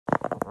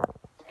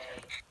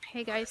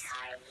Hey guys,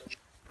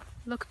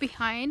 look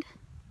behind.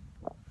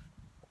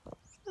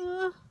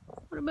 What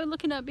am I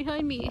looking at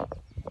behind me?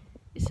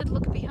 It said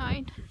look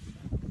behind.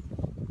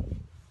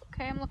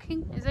 Okay, I'm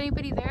looking. Is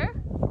anybody there?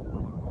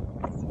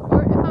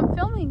 Or if I'm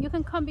filming, you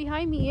can come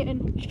behind me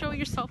and show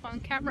yourself on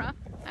camera.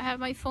 I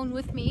have my phone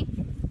with me.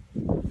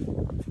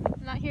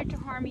 I'm not here to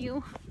harm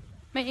you.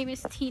 My name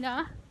is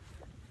Tina.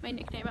 My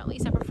nickname, at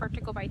least I prefer to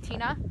go by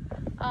Tina.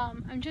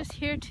 I'm just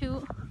here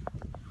to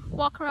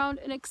walk around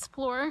and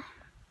explore.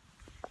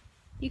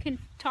 You can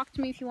talk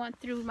to me if you want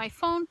through my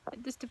phone.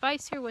 This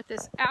device here with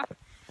this app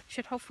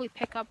should hopefully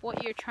pick up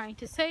what you're trying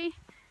to say.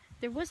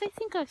 There was, I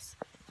think, a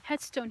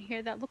headstone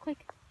here that looked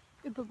like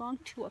it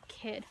belonged to a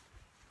kid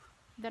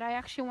that I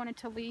actually wanted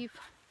to leave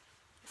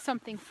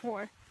something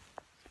for.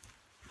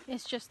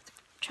 It's just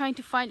trying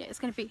to find it. It's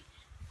going to be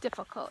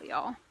difficult,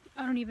 y'all.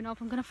 I don't even know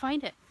if I'm going to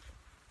find it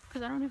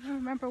because I don't even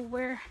remember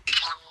where.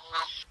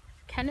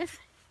 Kenneth?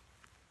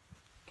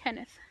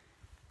 Kenneth.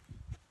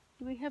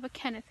 Do we have a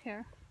Kenneth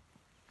here?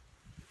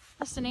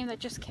 That's the name that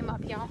just came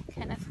up, y'all.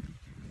 Kenneth.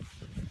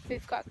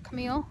 We've got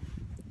Camille.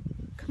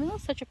 Camille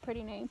is such a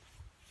pretty name.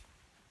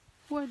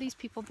 Who are these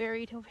people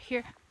buried over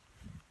here?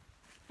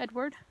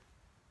 Edward.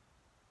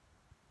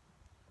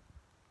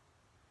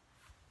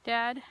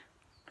 Dad.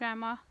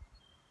 Grandma.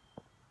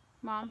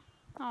 Mom.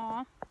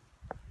 Aw.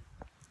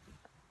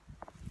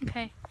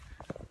 Okay.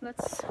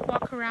 Let's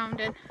walk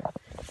around and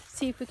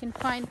see if we can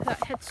find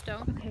that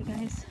headstone. Okay,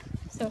 guys.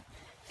 So,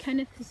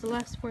 Kenneth is the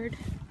last word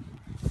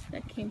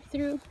that came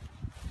through.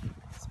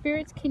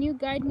 Spirits, can you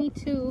guide me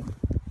to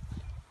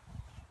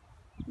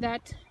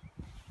that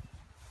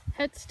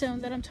headstone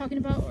that I'm talking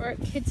about, or a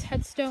kid's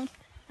headstone?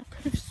 I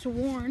could have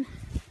sworn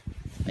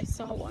I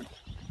saw one.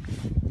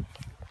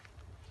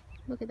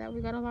 Look at that,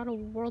 we got a lot of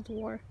World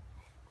War.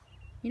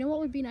 You know what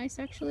would be nice,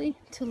 actually?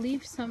 To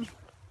leave some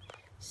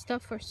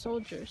stuff for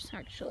soldiers,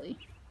 actually.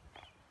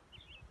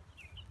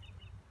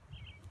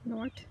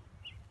 Nort.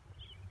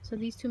 So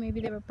these two,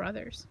 maybe they were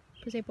brothers,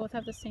 because they both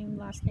have the same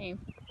last name.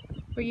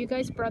 Were you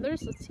guys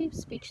brothers? Let's see if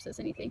speech says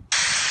anything.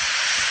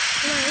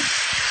 Hello?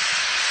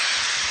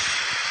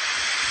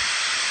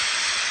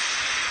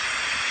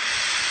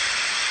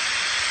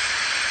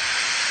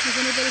 Is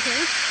anybody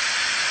here?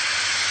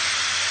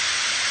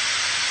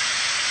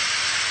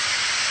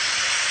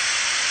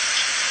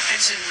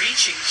 It's in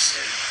reaching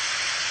soon.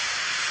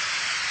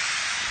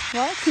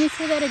 What? Can you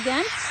say that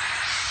again?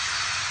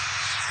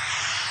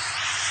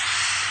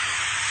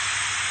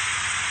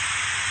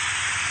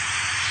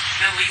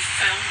 Are we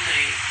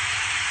filming?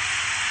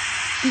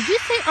 Did you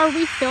say, are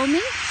we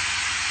filming?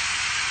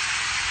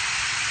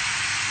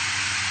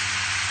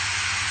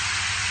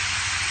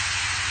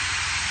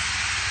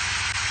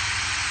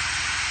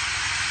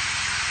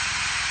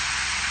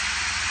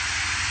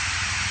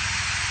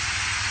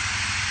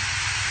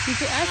 Did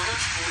you ask?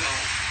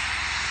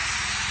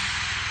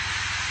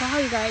 Wow,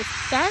 you guys,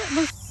 that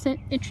was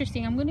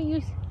interesting. I'm gonna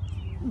use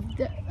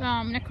the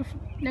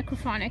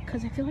necrophonic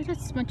because I feel like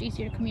that's much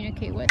easier to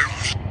communicate with.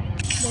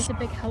 There's a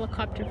big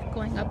helicopter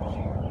going up.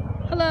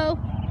 Hello.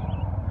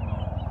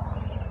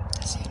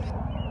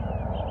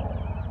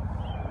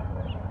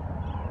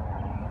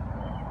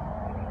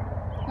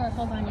 Oh,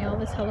 hold on, y'all.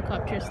 This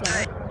helicopter is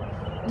loud.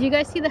 Do you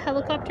guys see the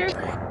helicopter?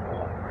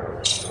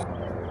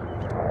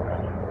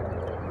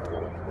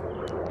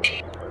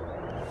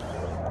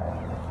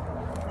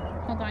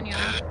 Hold on,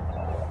 y'all.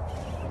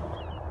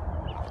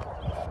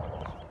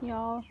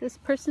 Y'all, this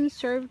person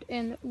served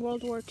in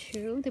World War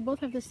II. They both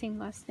have the same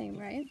last name,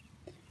 right?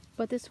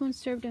 But this one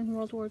served in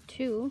World War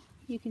II.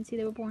 You can see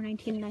they were born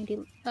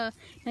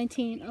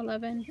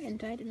 1911 and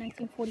died in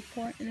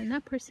 1944. And then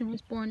that person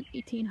was born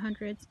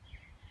 1800s.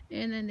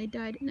 And then they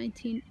died in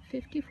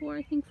 1954,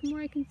 I think, from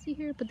where I can see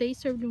here. But they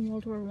served in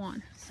World War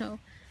I. So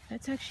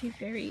that's actually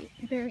very,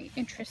 very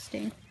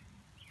interesting.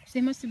 So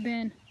they must have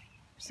been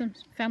some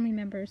family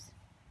members.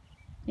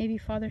 Maybe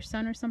father,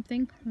 son, or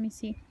something. Let me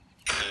see.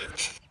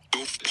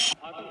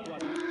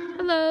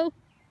 Hello.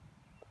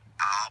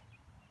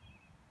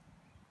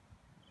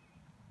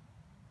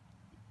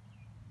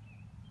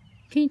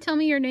 Can you tell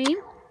me your name?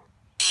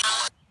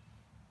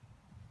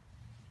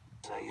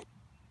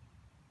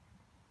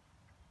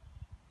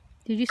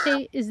 Did you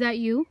say, is that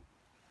you?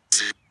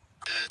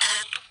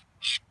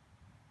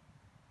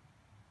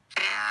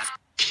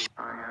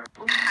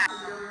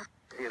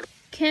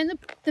 Can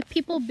the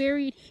people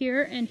buried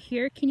here and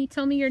here, can you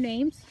tell me your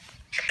names?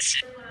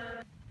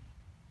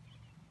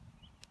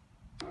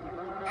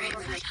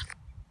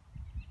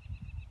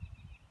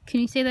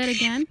 Can you say that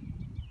again?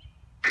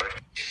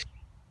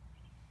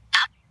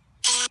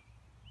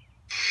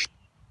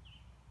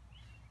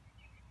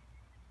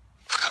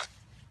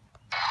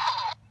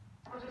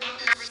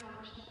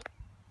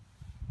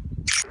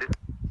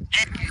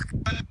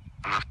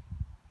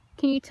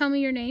 Can you tell me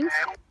your names?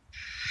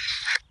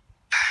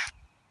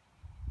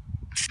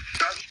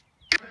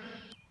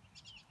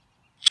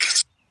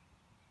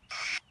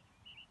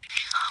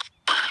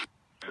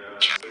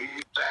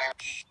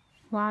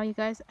 Wow, you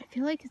guys, I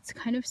feel like it's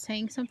kind of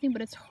saying something,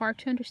 but it's hard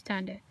to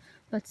understand it.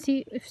 Let's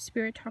see if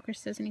Spirit Talker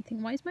says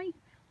anything. Why is my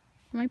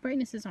My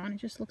brightness is on. It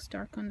just looks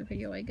dark on the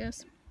video, I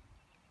guess.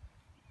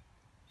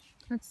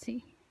 Let's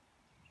see.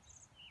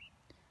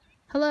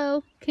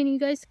 Hello? Can you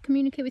guys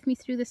communicate with me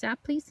through this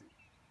app, please?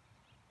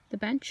 The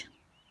bench.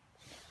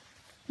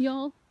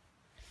 Y'all.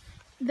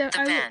 The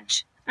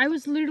bench. I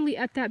was literally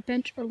at that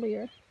bench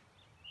earlier.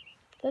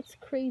 That's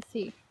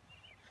crazy.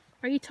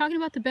 Are you talking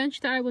about the bench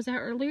that I was at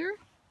earlier?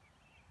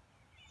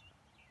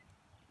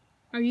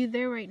 Are you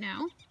there right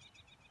now?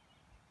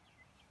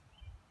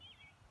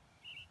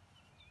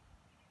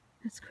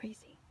 That's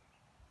crazy.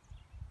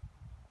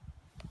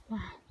 Wow.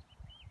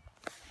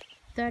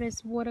 That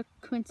is what a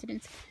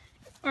coincidence.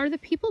 Are the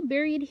people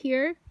buried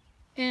here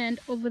and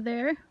over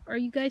there? Are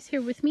you guys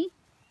here with me?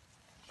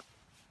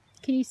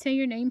 Can you say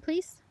your name,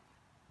 please?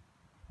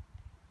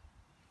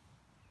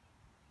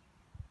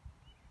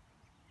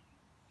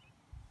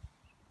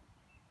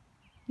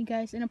 You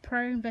guys, in a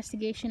prior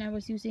investigation, I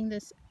was using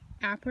this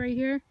app right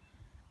here.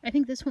 I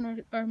think this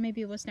one, or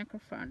maybe it was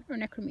Necrophon or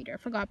Necrometer. I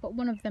forgot, but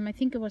one of them. I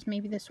think it was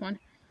maybe this one.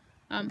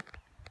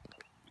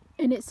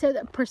 And it said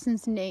that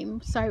person's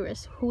name,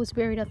 Cyrus, who was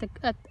buried at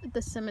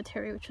the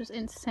cemetery, which was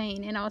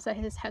insane. And I was at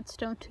his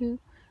headstone too.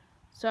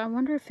 So I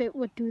wonder if it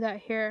would do that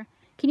here.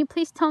 Can you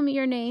please tell me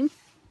your name?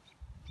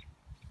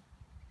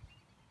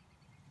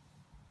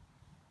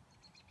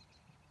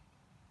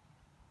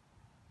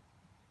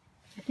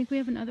 I think we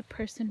have another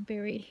person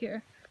buried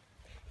here.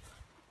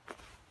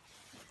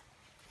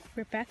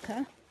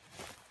 Rebecca.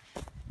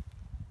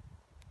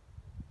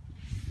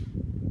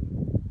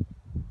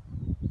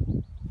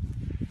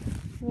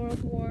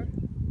 World War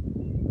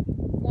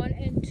I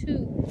and II.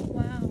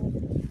 Wow.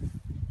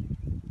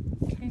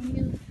 Can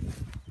you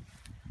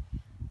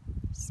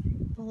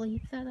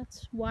believe that?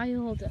 That's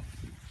wild.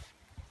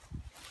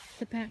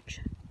 The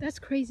bench. That's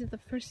crazy. The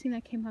first thing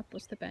that came up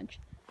was the bench.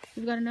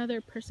 We've got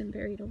another person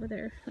buried over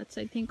there. That's,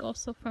 I think,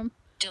 also from...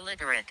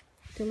 Deliberate.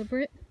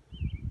 Deliberate?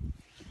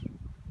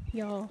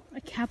 Y'all,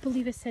 I can't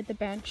believe it said the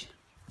bench.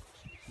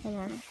 Hold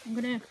on. I'm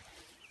gonna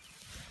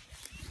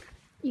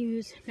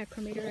use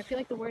Necrometer. I feel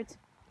like the words...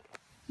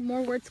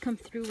 more words come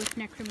through with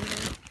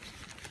Necrometer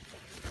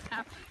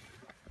app.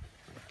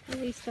 At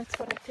least that's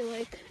what I feel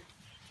like.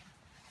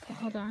 Okay,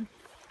 hold on.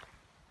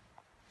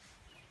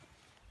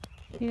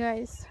 You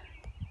guys,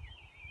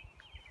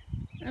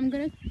 I'm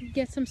gonna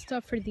get some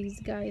stuff for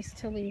these guys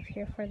to leave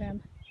here for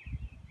them.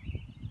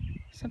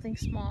 Something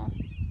small.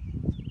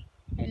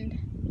 And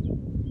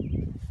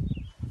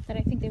that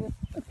I think they would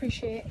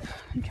appreciate.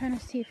 I'm trying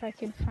to see if I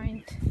can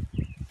find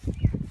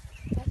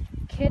that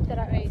kid that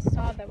I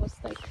saw that was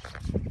like...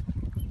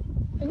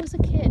 It was a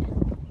kid.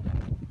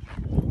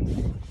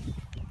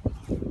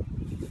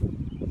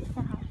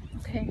 Wow,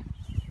 okay.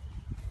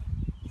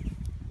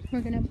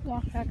 We're gonna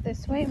walk back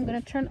this way. I'm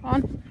gonna turn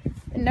on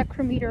the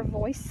Necrometer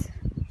voice.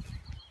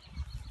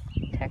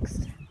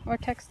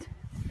 Text.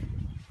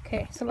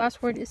 Okay, so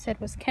last word it said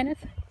was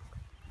Kenneth.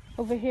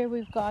 Over here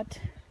we've got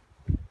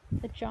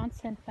the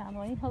Johnson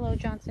family. Hello,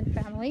 Johnson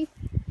family.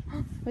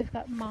 We've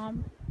got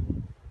Mom.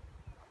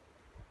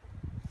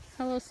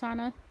 Hello,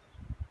 Sana.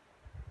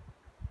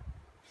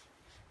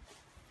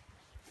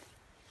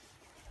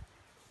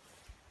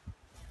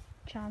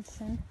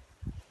 Johnson.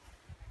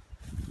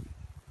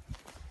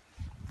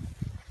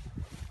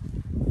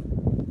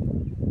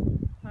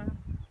 Wow.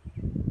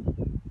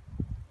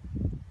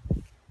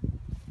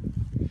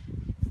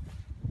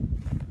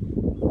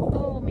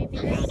 Oh, maybe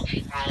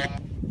this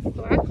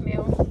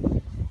blackmail.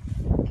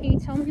 Can you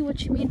tell me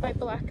what you mean by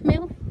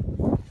blackmail?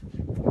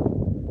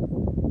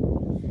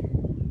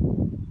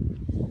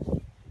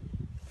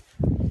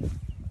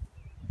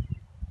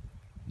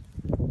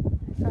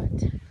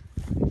 Got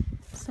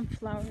some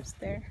flowers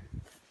there.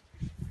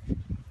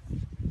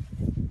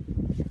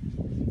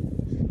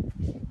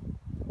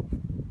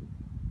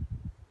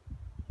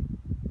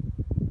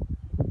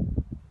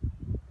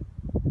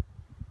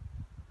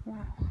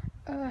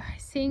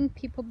 Seeing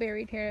people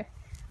buried here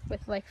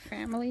with like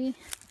family,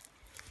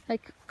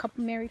 like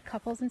married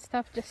couples and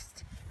stuff,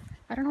 just,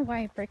 I don't know why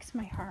it breaks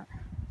my heart.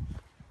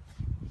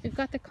 We've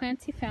got the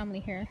Clancy family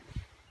here.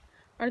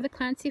 Are the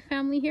Clancy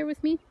family here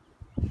with me?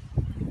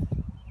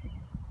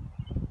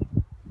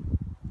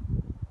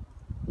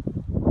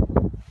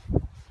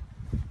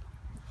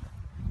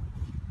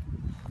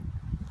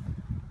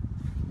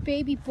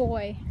 Baby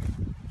boy.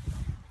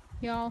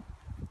 Y'all.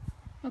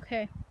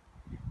 Okay.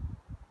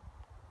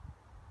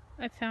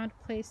 I found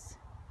a place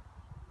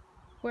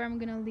where I'm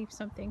gonna leave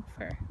something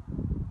for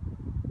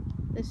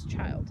this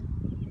child.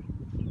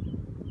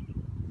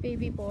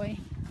 Baby boy.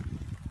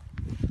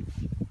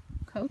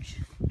 Coach.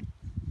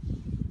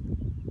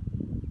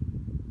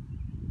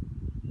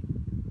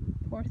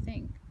 Poor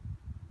thing.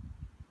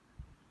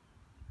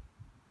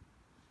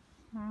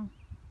 Wow.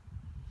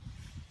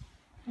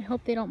 I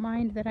hope they don't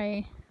mind that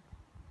I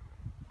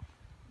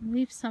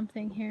leave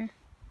something here.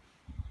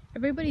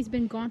 Everybody's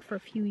been gone for a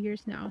few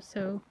years now,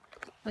 so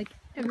like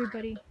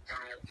everybody.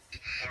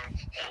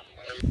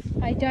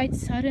 I died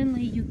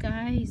suddenly, you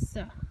guys.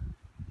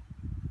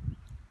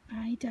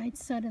 I died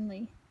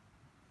suddenly.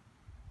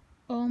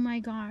 Oh my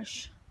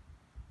gosh.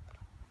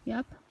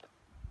 Yep.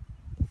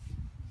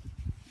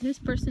 This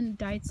person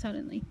died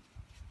suddenly.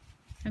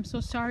 I'm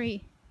so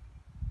sorry.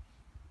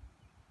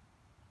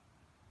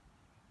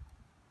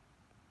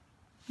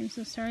 I'm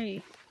so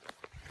sorry.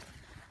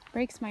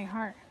 Breaks my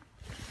heart.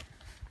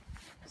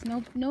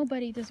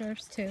 Nobody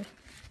deserves to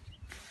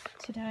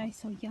die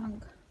so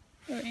young,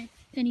 or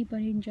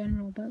anybody in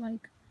general. But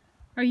like,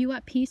 are you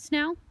at peace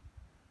now?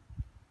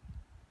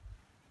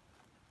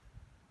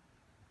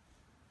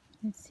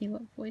 Let's see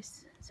what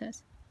voice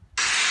says.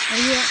 Are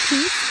you at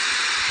peace?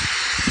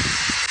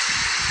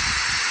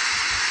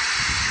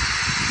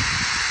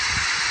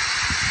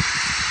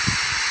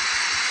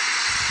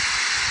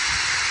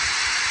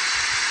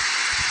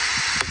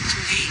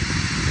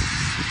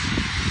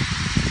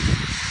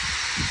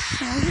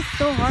 It's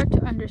so hard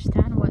to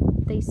understand what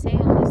they say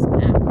on this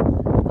app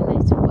in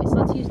this voice.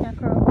 Let's use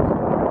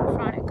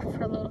necrophonic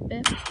for a little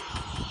bit.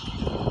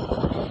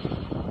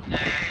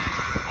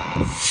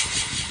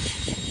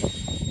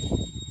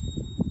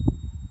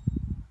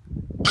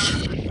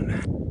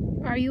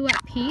 Are you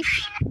at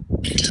peace?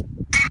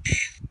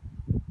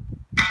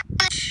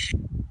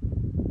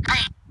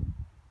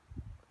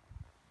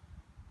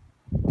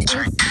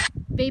 Is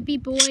baby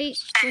boy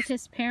with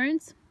his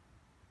parents?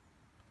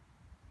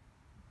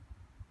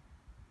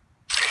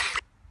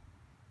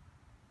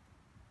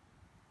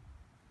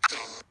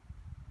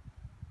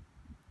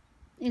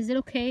 Is it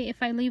okay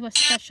if I leave a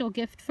special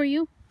gift for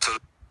you?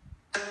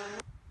 I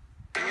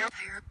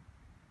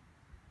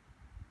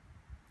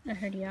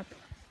heard you up.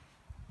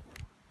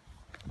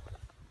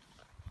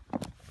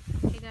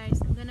 Okay guys,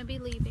 I'm gonna be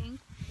leaving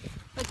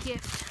a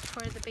gift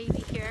for the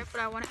baby here, but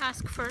I want to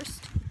ask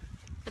first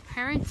the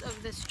parents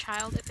of this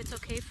child if it's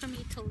okay for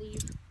me to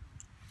leave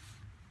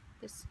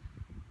this.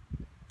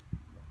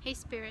 Hey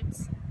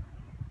spirits,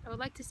 I would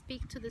like to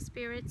speak to the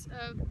spirits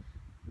of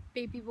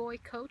baby boy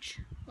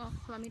Coach. Well,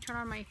 let me turn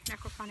on my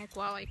necrophonic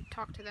while I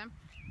talk to them.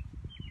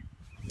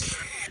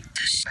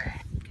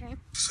 Okay.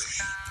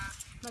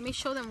 Let me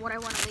show them what I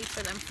want to leave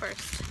for them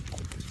first,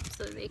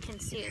 so they can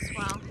see as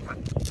well.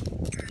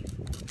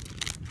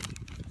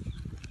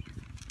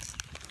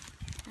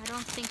 I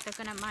don't think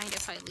they're gonna mind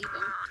if I leave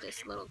them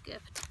this little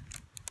gift.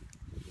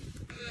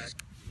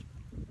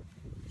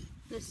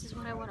 This is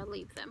what I want to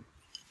leave them.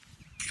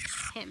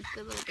 Him,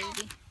 the little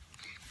baby.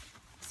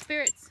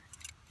 Spirits.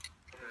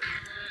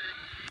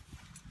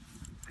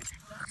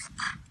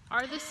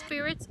 Are the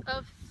spirits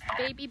of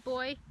baby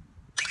boy,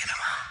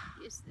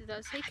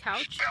 does say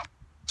couch,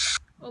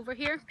 over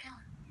here?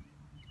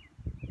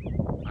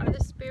 Are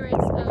the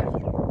spirits of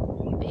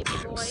baby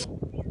boy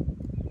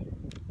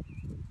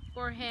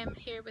or him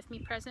here with me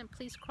present?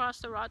 Please cross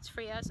the rods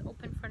for yes,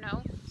 open for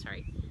no.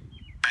 Sorry.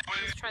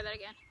 Let's try that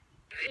again.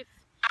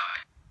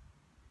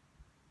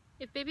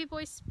 If baby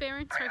boy's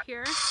parents are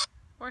here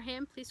or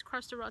him, please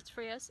cross the rods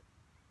for yes,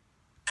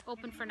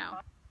 open for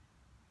no.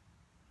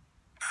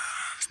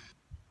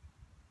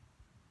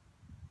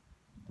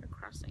 They're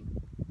crossing.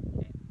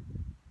 Okay.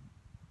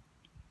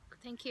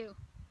 Thank you.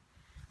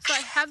 So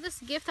I have this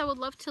gift I would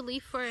love to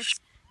leave for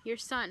your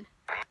son.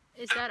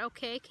 Is that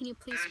okay? Can you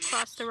please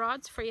cross the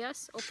rods for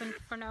yes, open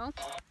for no?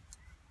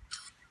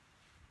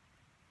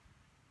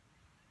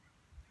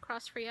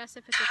 Cross for yes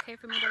if it's okay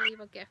for me to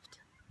leave a gift.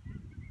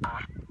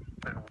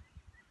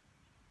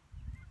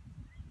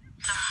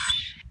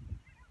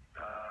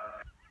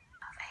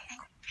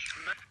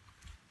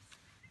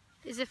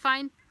 Is it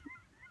fine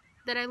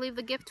that I leave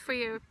the gift for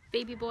your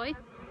baby boy?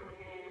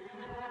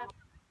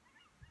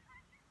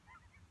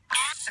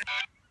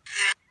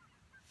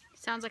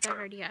 Sounds like I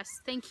heard yes.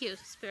 Thank you,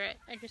 Spirit.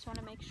 I just want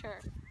to make sure.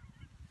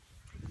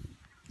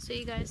 So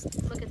you guys,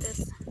 look at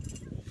this.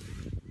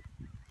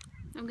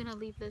 I'm going to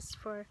leave this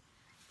for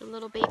the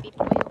little baby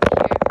boy over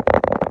here.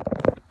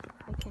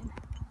 I can.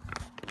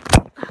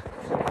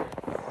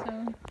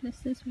 So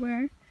this is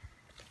where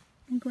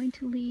I'm going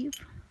to leave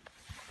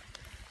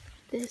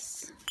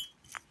this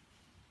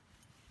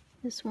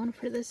one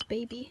for this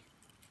baby.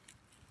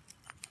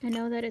 I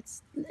know that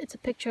it's a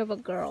picture of a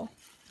girl,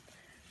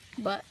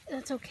 but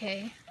that's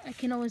okay. I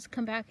can always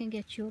come back and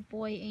get you a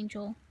boy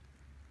angel.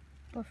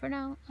 But for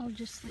now, I'll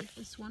just leave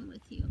this one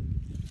with you.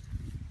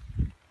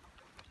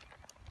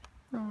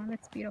 Oh,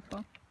 that's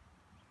beautiful.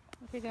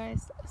 Okay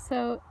guys,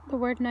 so the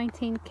word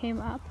 19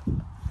 came up.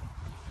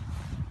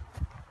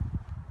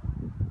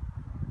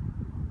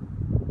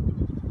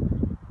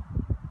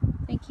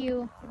 Thank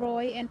you,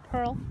 Roy and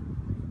Pearl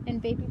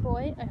and baby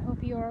boy. I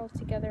hope you are all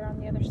together on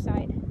the other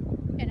side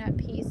and at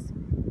peace.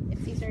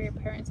 If these are your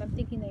parents, I'm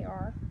thinking they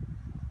are.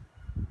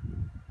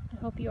 I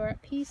hope you are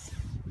at peace.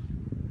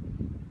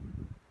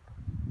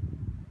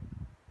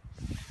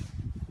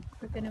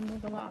 We're gonna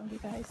move along, you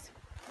guys.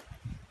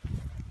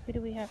 Who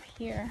do we have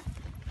here?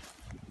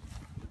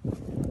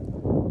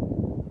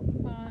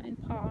 Pa and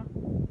Pa.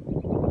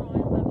 Oh, I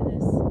love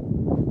this.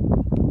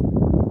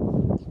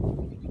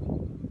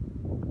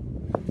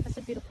 That's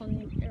a beautiful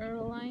name,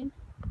 Earline.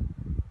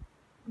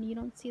 And you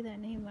don't see that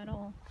name at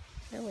all,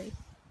 really.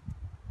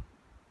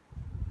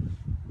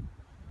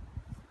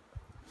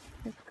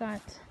 We've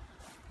got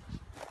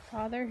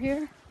Father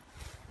here.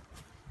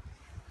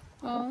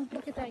 Oh,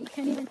 look at that. You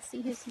can't even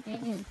see his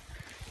name.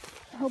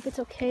 I hope it's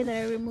okay that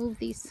I remove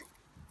these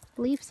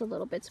leaves a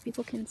little bit so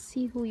people can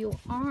see who you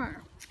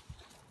are.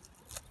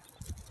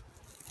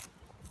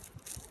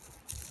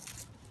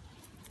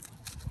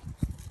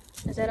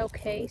 Is that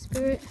okay,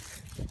 Spirit?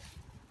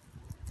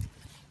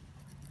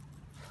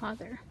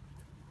 Father.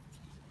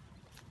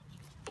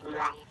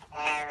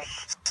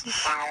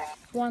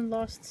 One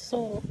lost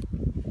soul.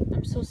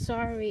 I'm so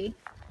sorry.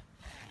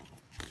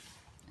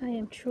 I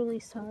am truly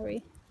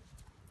sorry.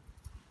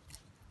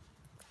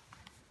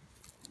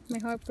 My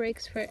heart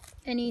breaks for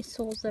any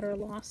souls that are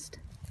lost.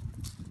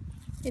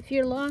 If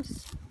you're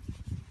lost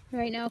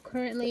right now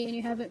currently and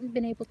you haven't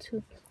been able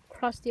to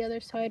cross the other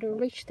side or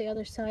reach the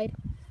other side,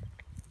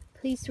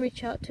 please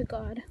reach out to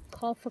God.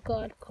 Call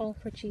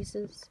for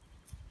Jesus,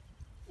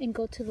 and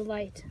go to the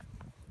light.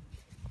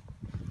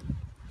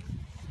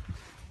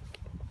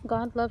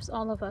 God loves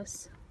all of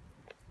us.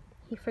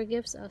 He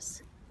forgives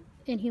us,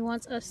 and He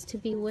wants us to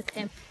be with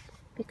Him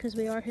because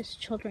we are His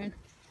children.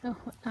 Oh,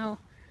 ow.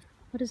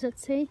 What does that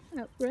say?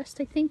 At rest,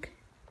 I think?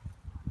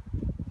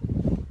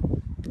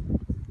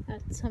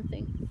 That's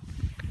something.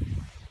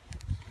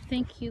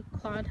 Thank you,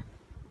 Claude.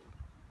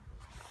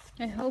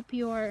 I hope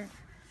you are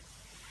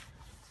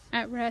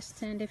at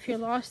rest, and if you're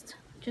lost,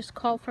 just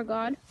call for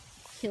God.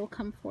 He'll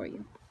come for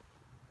you.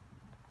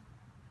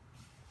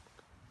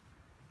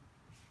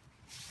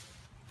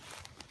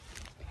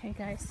 Okay,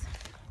 guys.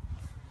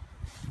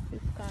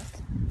 We've got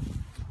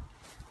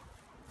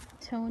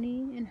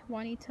Tony and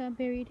Juanita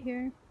buried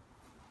here.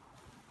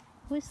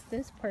 Who is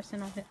this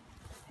person on the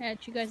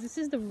edge? You guys, this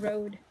is the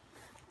road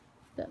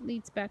that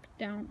leads back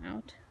down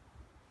out.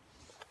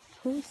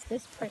 Who's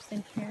this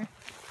person here?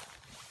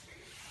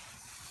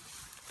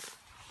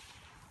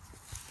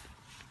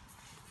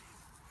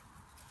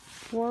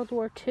 World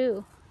War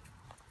II.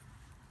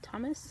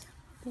 Thomas?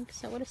 I think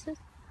so. What is this?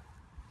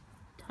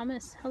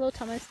 Thomas. Hello,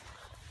 Thomas.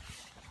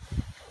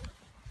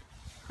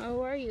 How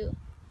are you?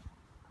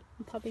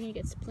 I'm probably gonna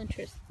get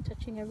splinters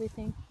touching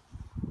everything.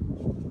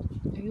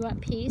 Are you at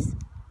peace?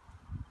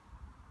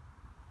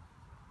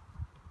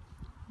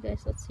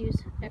 Guys, let's use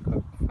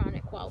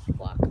necrophonic while we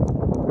walk.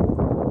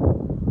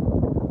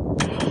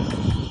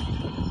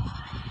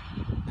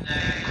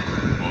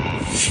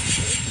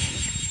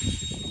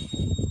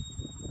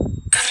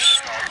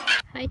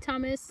 Hi,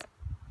 Thomas.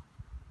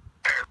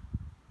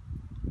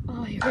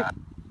 Oh, I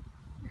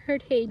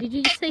heard hey. Did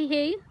you just say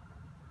hey?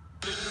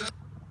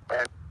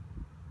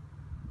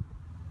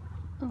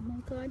 Oh my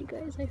god, you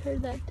guys, I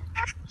heard that.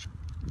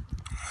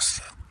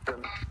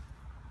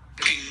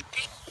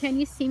 Can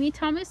you see me,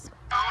 Thomas?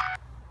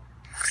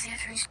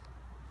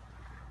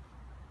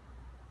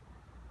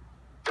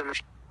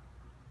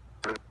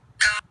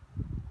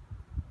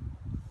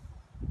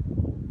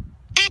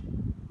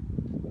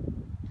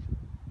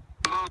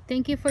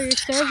 Thank you for your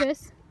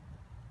service.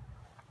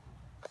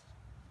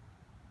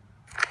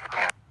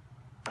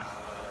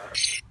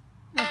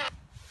 Oh,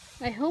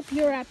 I hope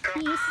you're at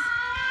peace.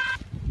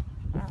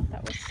 Wow,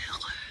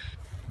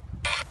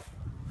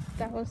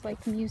 that was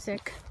like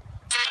music.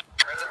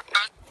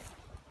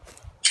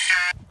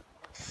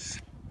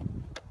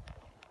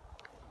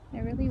 I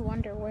really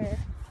wonder where.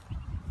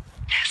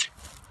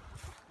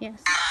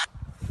 Yes.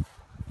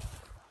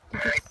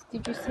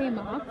 Did you say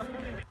Ma?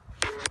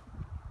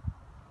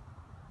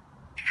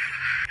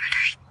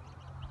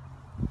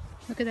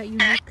 Look at that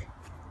unique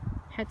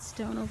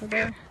headstone over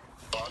there.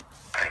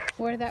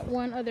 Where that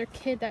one other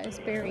kid that is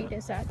buried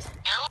is at.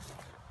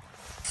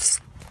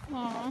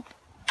 Aww.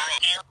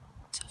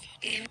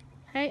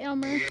 Hi,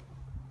 Elmer.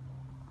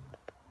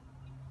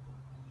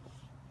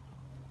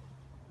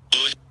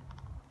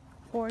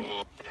 Ford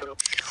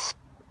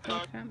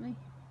family.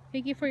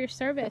 Thank you for your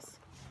service,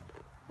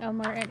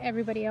 Elmer and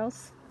everybody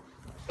else.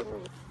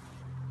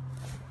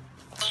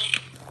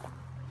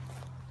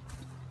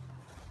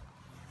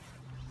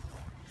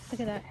 Look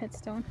at that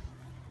headstone.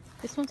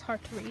 This one's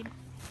hard to read.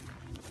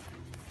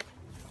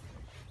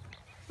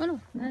 Oh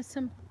no, there's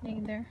some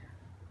name there.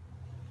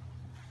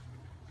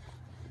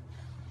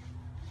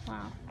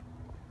 Wow.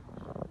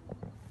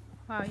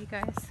 Wow, you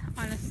guys.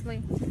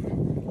 Honestly,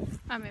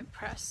 I'm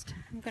impressed.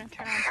 I'm gonna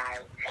turn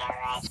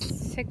on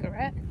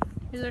cigarette.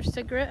 Is there a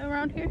cigarette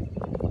around here?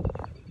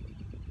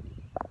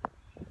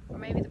 Or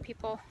maybe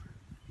the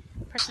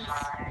person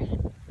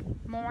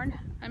mourn.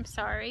 I'm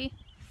sorry.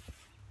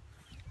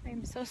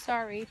 I'm so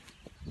sorry.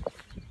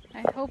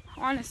 I hope,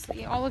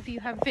 honestly, all of you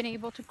have been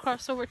able to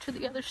cross over to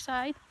the other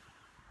side.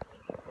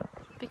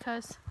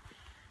 Because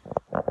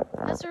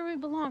that's where we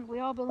belong. We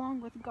all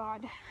belong with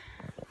God.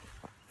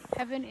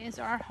 Heaven is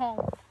our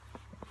home.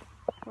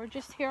 We're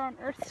just here on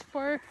earth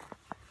for,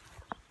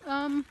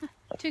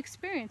 to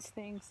experience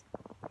things.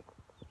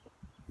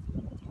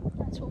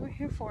 That's what we're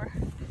here for.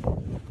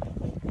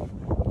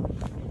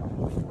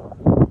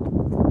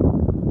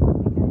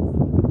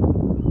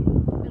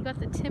 We've got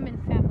the Timon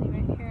family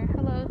right here.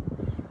 Hello,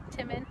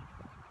 Timon.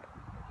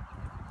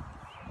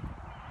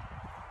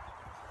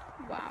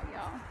 Wow,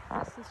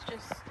 y'all. This is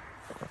just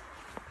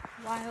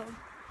wild.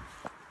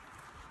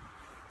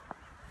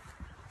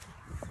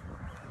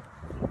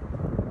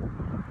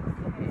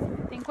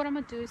 what I'm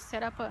gonna do is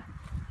set up a...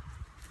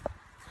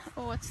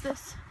 Oh, what's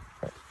this?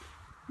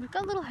 We've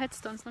got little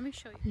headstones. Let me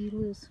show you. You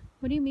lose.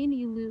 What do you mean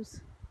you lose?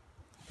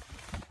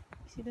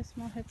 See the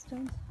small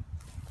headstones?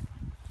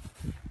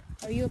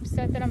 Are you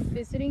upset that I'm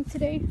visiting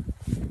today?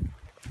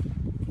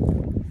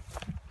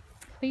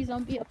 Please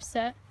don't be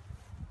upset.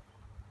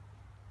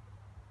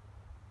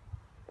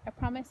 I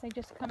promise I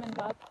just come in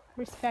love,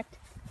 respect,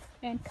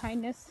 and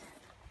kindness.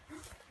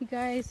 You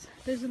guys,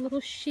 there's a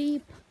little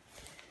sheep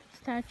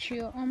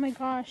statue. Oh my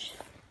gosh.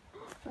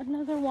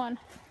 Another one.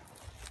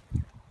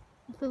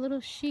 The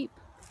little sheep.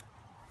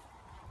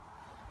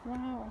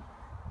 Wow.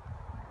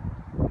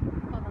 Hold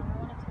on, I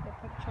want to take a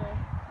picture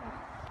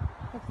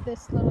of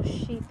this little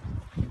sheep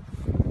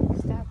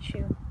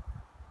statue.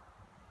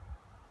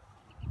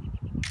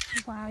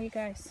 Wow, you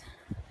guys.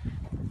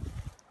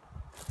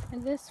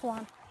 And this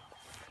one.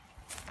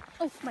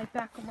 Oh, my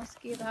back almost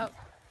gave out.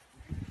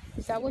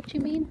 Is that what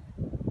you mean?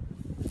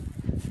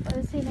 What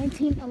does it say,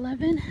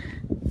 1911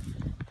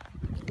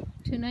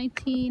 to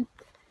 1920?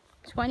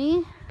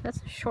 That's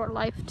a short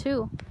life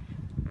too.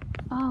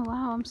 Oh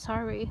wow, I'm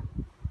sorry.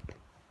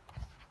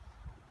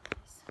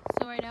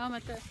 So right now I'm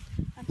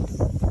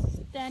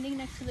standing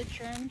next to the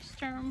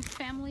Germstrom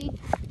family.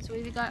 So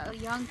we've got a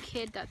young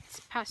kid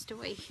that's passed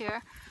away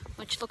here,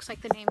 which looks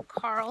like the name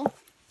Carl.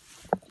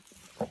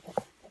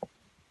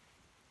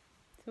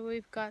 So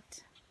we've got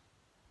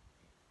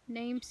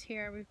names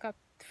here. We've got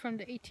from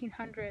the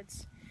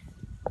 1800s,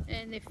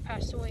 and they've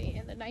passed away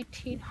in the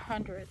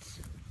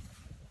 1900s.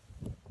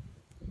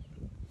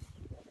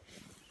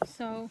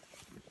 So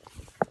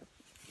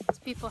these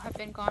people have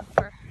been gone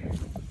for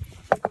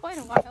quite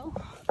a while.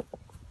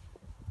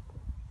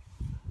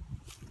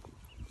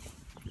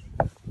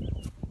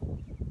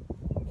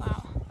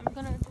 Wow, I'm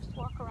gonna just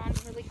walk around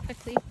really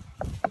quickly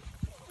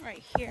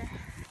right here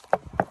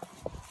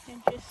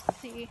and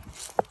just see.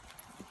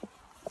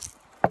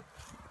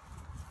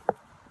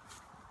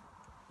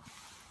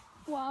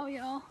 Wow,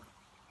 y'all.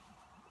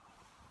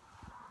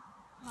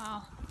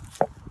 Wow.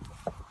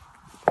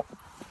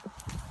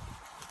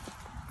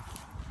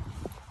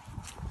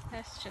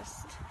 That's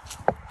just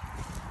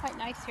quite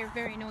nice here.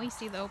 Very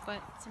noisy though,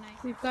 but it's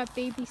nice. We've got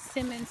baby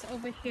Simmons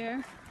over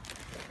here.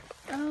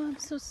 Oh, I'm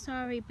so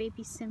sorry,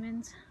 baby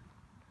Simmons.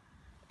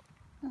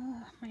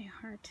 Oh, my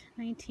heart.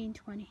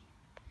 1920.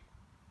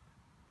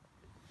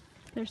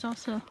 There's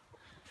also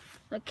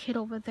a kid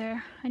over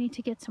there. I need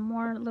to get some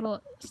more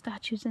little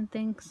statues and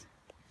things.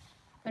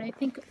 But I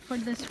think for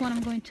this one,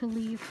 I'm going to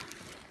leave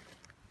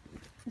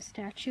the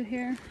statue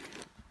here.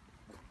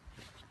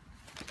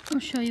 I'll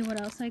show you what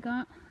else I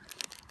got.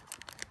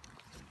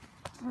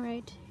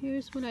 Alright,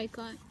 here's what I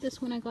got. This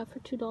one I got for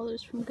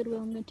 $2 from Goodwill.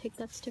 I'm going to take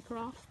that sticker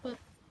off, but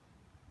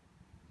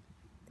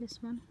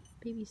this one,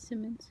 baby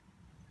Simmons.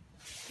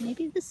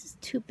 Maybe this is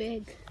too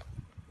big.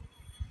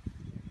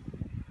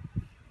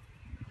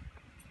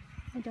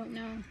 I don't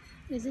know.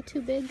 Is it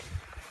too big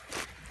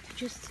to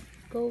just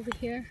go over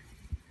here?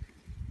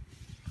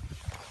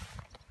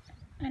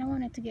 I don't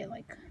want it to get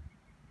like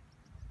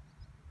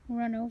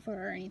run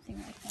over or anything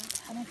like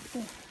that.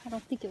 I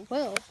don't think it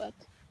will, but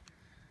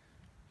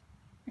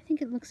I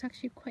think it looks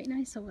actually quite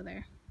nice over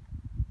there.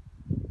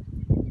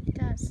 It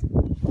does.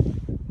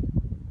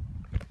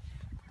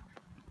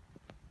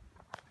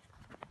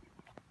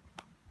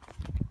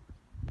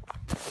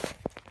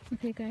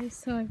 Okay guys,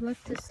 so I've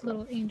left this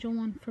little angel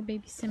one for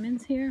baby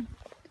Simmons here,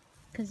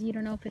 because you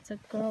don't know if it's a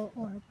girl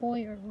or a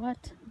boy or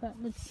what, but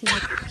let's see.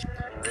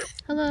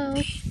 Hello.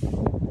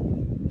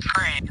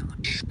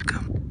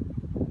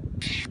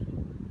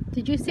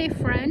 Did you say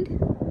friend?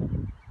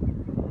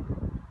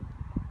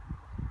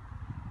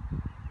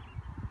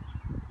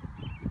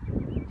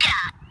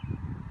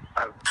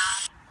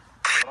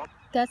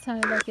 That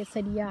sounded like it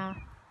said yeah.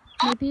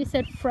 Maybe you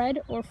said Fred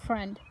or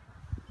friend.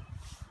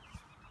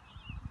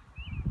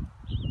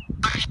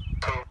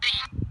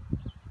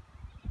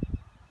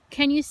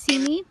 Can you see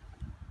me?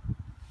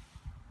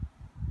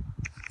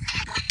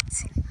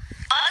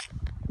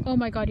 Oh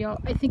my god,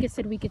 y'all. I think it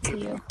said we could see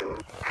you.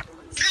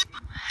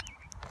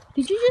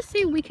 Did you just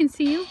say we can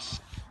see you?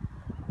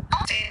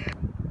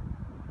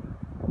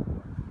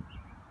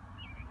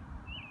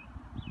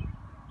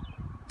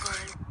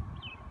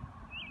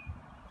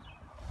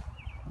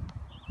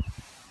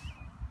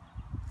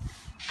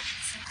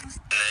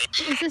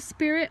 Is the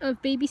spirit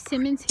of baby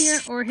Simmons here,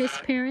 or his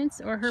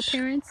parents, or her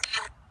parents?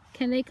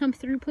 Can they come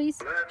through, please?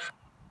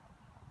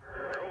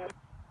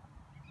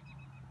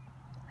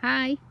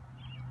 Hi.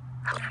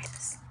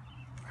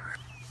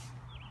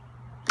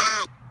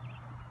 Oh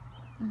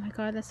my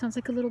god, that sounds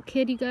like a little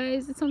kid, you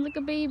guys. It sounds like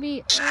a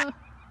baby. Oh,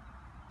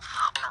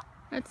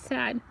 that's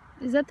sad.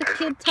 Is that the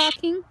kid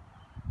talking?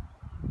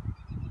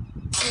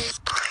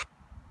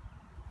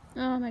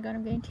 Oh my god,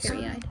 I'm getting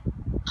teary-eyed.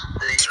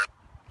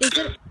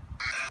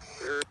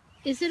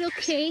 Is it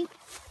okay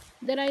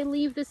that I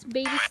leave this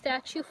baby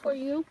statue for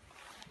you?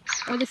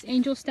 Or this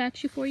angel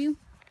statue for you?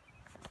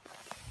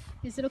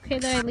 Is it okay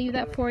that I leave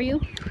that for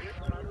you?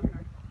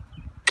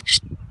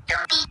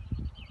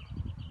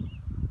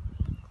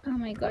 Oh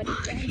my god, you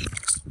guys.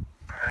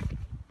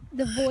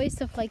 the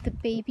voice of like the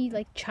baby,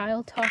 like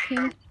child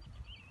talking.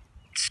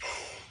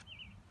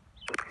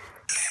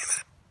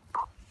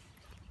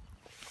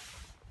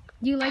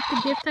 Do you like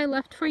the gift I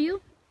left for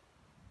you?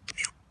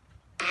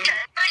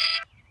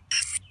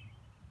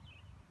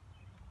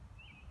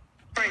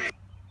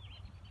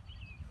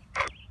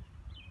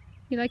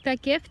 You like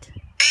that gift?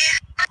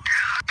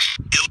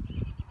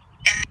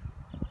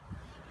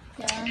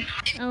 Yeah.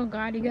 Oh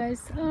God, you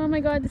guys. Oh my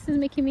God, this is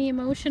making me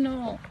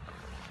emotional.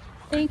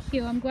 Thank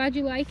you. I'm glad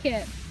you like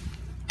it.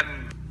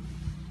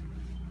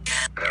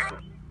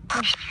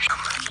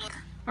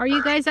 Are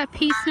you guys at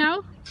peace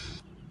now?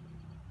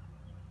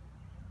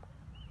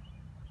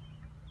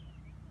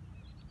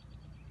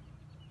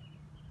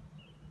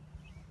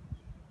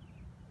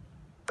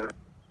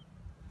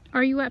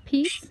 Are you at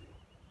peace?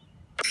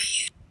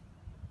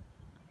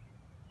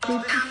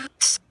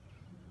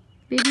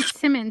 Baby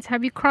Simmons,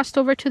 have you crossed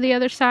over to the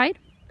other side?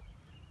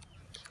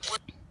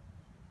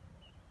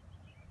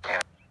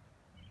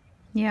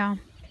 Yeah,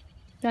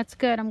 that's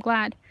good. I'm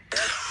glad.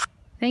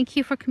 Thank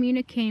you for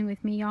communicating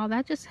with me, y'all.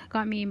 That just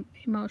got me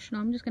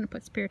emotional. I'm just gonna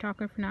put Spirit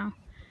Talker for now.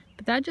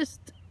 But that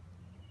just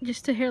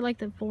to hear like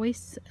the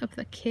voice of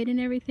the kid and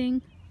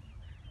everything.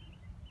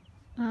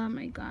 Oh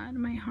my God,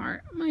 my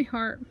heart, my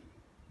heart.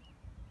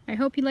 I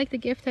hope you like the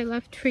gift I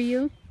left for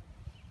you.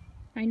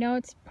 I know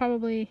it's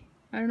probably,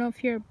 I don't know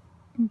if you're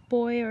a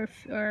boy or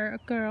a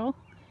girl,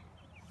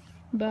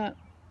 but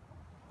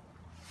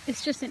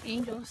it's just an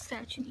angel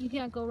statue. You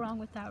can't go wrong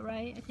with that,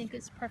 right? I think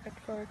it's perfect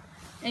for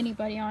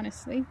anybody,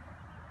 honestly.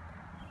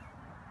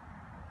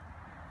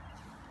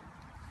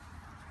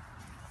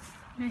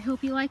 I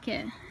hope you like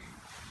it.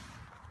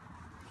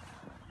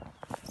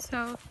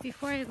 So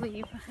before I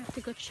leave, I have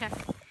to go check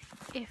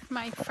if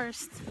my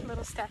first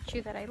little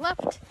statue that I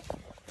left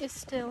is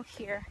still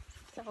here.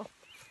 So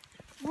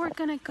we're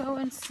gonna go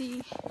and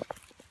see,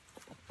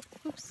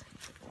 oops,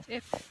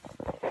 if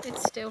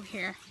it's still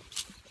here.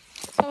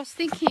 So I was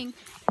thinking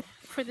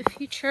for the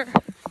future,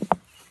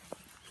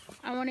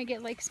 I want to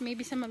get like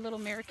maybe some little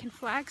American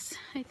flags,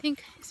 I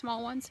think,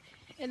 small ones,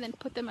 and then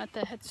put them at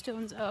the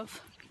headstones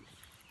of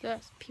the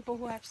people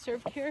who have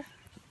served here.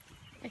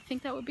 I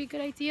think that would be a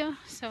good idea.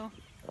 So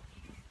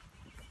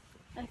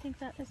I think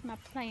that is my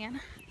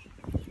plan.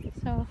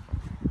 So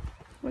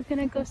we're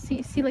gonna go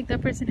see like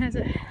that person has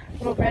a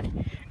little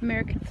red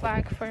American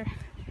flag for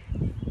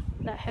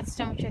that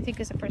headstone, which I think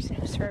is a person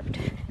who served.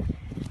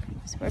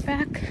 So we're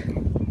back.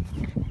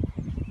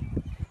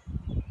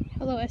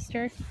 Hello,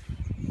 Esther.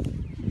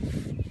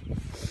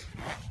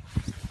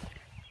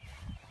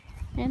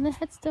 And the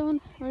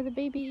headstone or the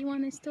baby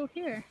one is still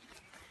here.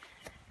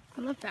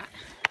 I love that.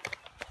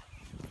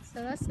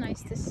 So that's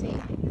nice to see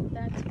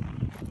that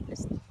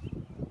this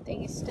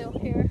thing is still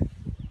here.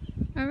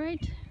 All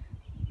right.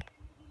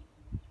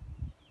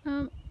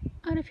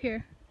 Out of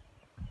here.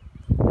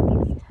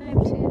 It's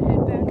time to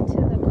head back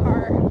to the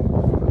car.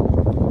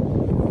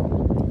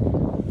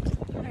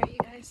 All right, you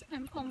guys.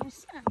 I'm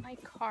almost at my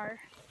car,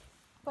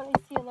 but I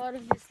see a lot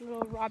of these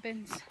little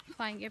robins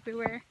flying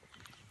everywhere.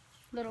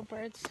 Little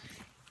birds.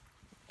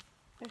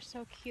 They're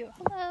so cute.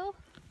 Hello.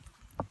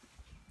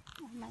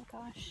 Oh my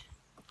gosh.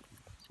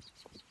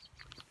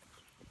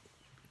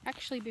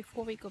 Actually,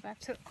 before we go back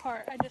to the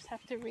car, I just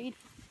have to read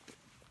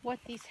what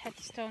these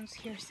headstones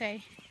here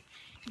say.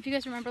 If you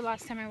guys remember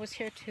last time I was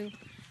here too,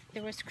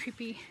 there was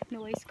creepy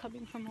noise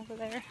coming from over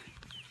there.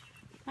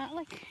 Not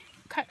like,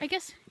 I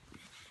guess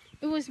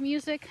it was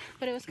music,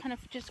 but it was kind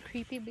of just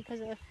creepy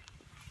because of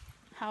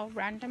how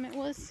random it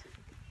was.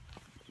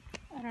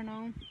 I don't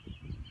know.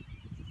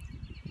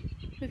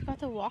 We've got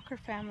the Walker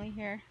family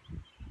here.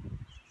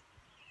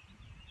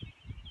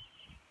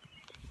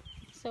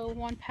 So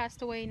one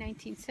passed away in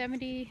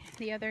 1970,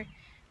 the other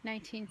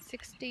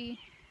 1960,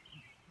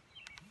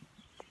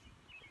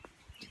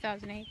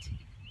 2008.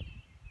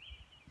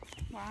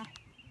 Wow.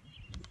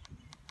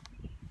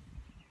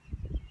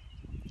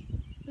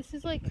 This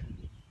is like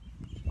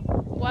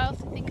wild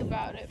to think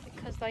about it,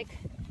 because like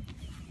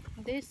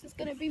this is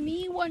gonna be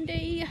me one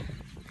day.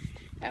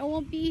 I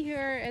won't be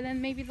here, and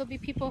then maybe there'll be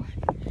people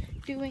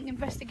doing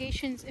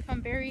investigations if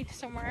I'm buried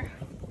somewhere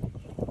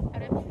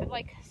at a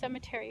like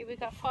cemetery. We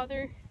got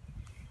father,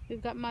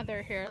 we've got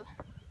mother here.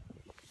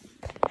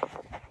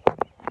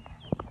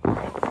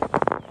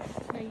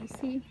 Now you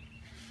see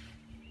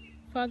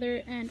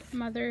father and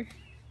mother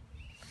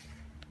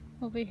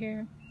over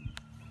here.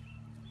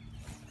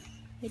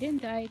 They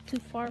didn't die too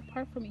far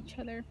apart from each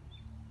other.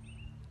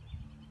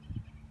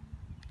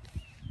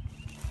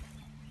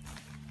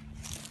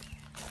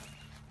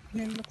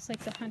 And then it looks like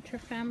the Hunter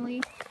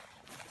family,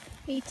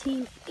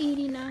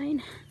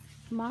 1889,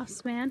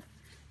 moss man.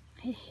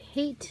 I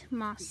hate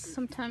moss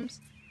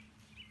sometimes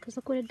because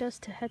look what it does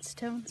to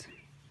headstones.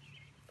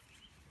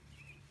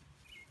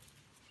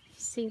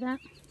 See that?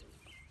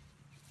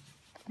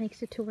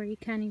 Makes it to where you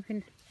can't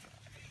even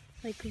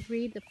like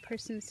read the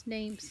person's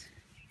names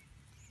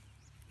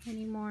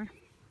anymore.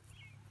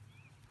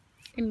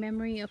 In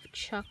memory of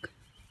Chuck.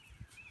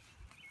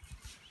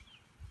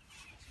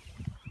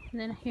 And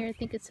then here I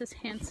think it says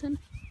Hanson.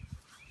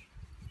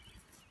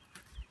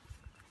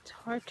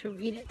 hard to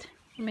read it.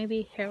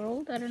 Maybe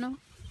Harold, I don't know.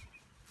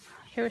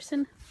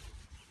 Harrison.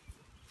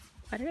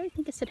 Why did I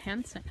think it said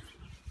Hanson?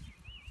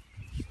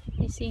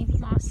 You see,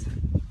 moss.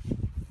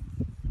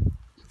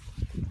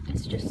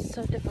 It's just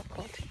so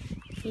difficult.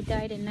 He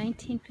died in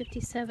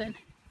 1957.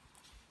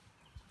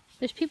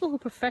 There's people who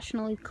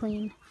professionally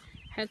clean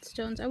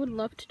headstones. I would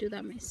love to do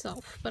that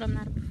myself, but I'm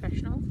not a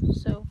professional.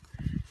 So,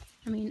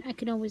 I mean, I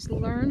can always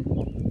learn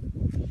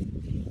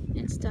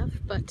and stuff,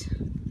 but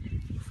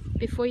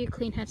before you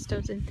clean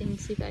headstones and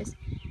things, you guys,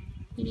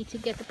 you need to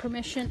get the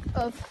permission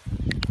of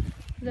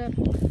the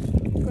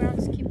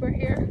groundskeeper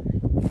here.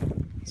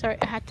 Sorry,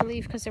 I had to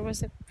leave because there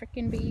was a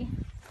freaking bee.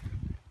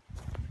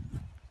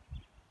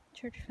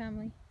 Church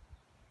family.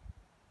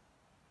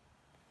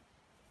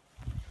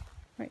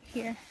 Right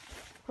here.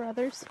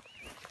 Brothers.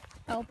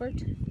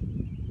 Albert.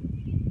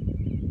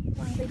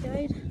 Wow, they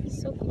died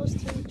so close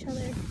to each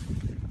other.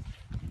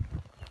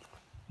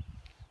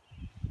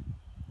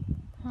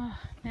 Oh,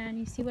 man,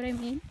 you see what I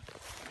mean?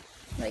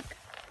 Like,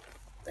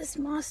 this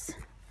moss.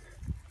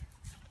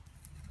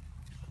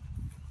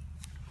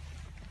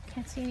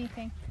 Can't see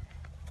anything.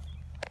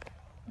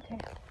 Okay.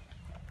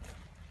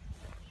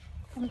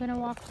 I'm gonna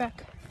walk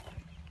back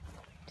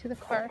to the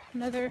car.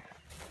 Another,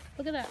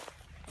 look at that.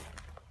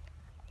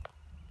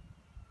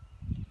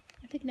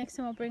 I think next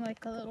time I'll bring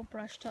like a little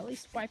brush to at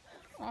least wipe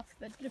off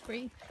the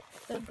debris.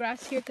 The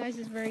grass here, guys,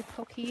 is very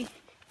pokey.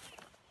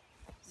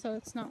 So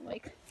it's not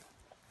like,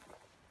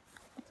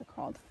 what's it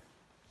called?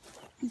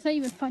 It's not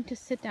even fun to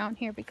sit down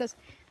here because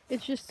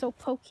it's just so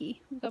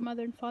pokey. We've got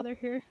mother and father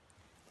here.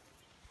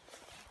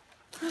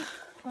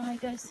 Wow,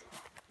 guys,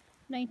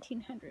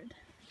 1900.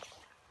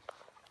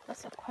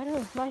 That's quite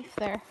a life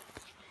there.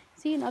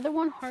 See, another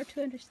one, hard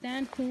to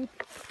understand who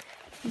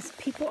these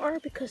people are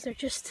because they're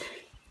just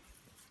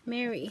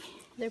merry.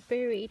 They're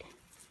buried.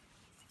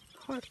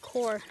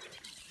 Hardcore.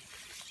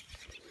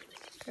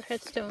 Their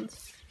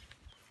headstones.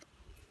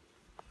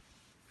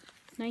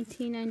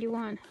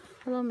 1991.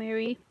 Hello,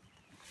 Mary.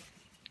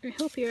 I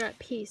hope you're at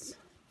peace.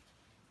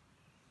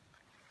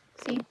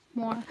 See,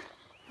 more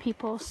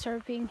people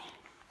serving.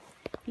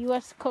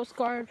 U.S. Coast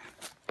Guard,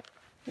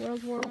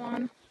 World War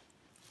I.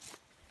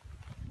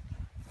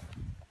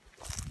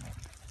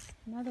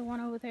 Another one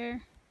over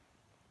there.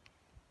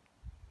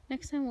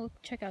 Next time we'll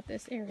check out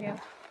this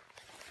area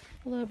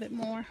a little bit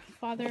more.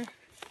 Father,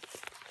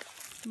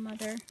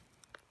 mother,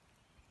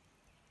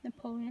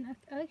 Napoleon.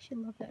 I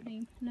actually love that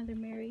name. Another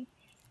Mary.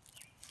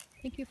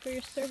 Thank you for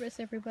your service,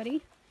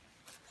 everybody.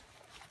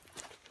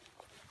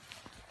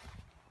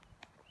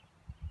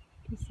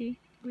 You see,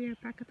 we are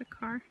back at the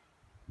car.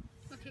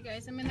 Okay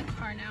guys, I'm in the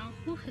car now.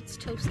 Ooh, it's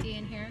toasty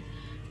in here.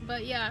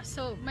 But yeah,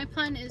 so my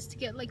plan is to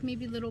get like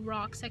maybe little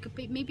rocks.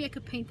 Maybe I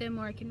could paint them,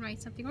 or I can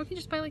write something, or I can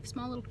just buy like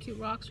small little cute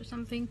rocks or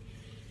something,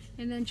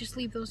 and then just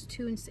leave those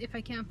two. And if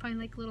I can't find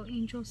like little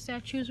angel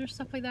statues or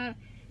stuff like that,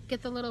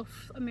 get the little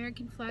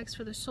American flags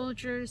for the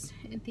soldiers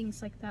and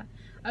things like that.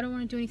 I don't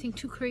want to do anything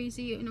too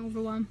crazy and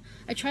overwhelm.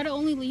 I try to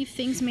only leave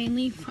things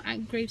mainly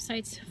at grave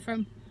sites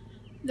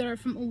that are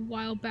from a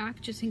while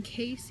back, just in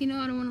case, you know.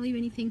 I don't want to leave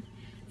anything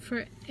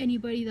for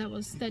anybody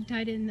that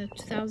died in the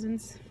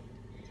 2000s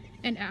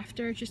and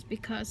after, just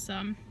because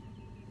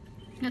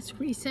that's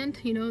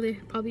recent, you know. They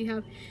probably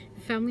have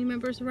family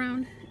members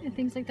around and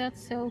things like that.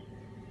 So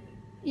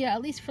yeah,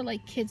 at least for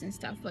like kids and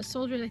stuff. But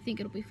soldiers, I think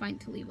it'll be fine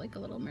to leave like a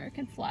little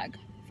American flag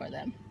for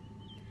them.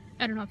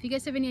 I don't know, if you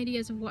guys have any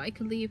ideas of what I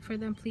could leave for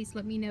them, please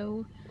let me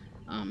know.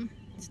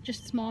 It's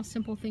just small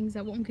simple things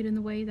that won't get in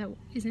the way, that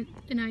isn't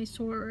an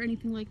eyesore or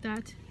anything like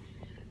that.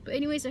 But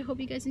anyways, I hope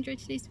you guys enjoyed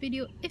today's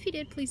video. If you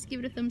did, please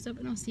give it a thumbs up,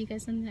 and I'll see you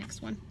guys in the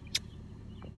next one.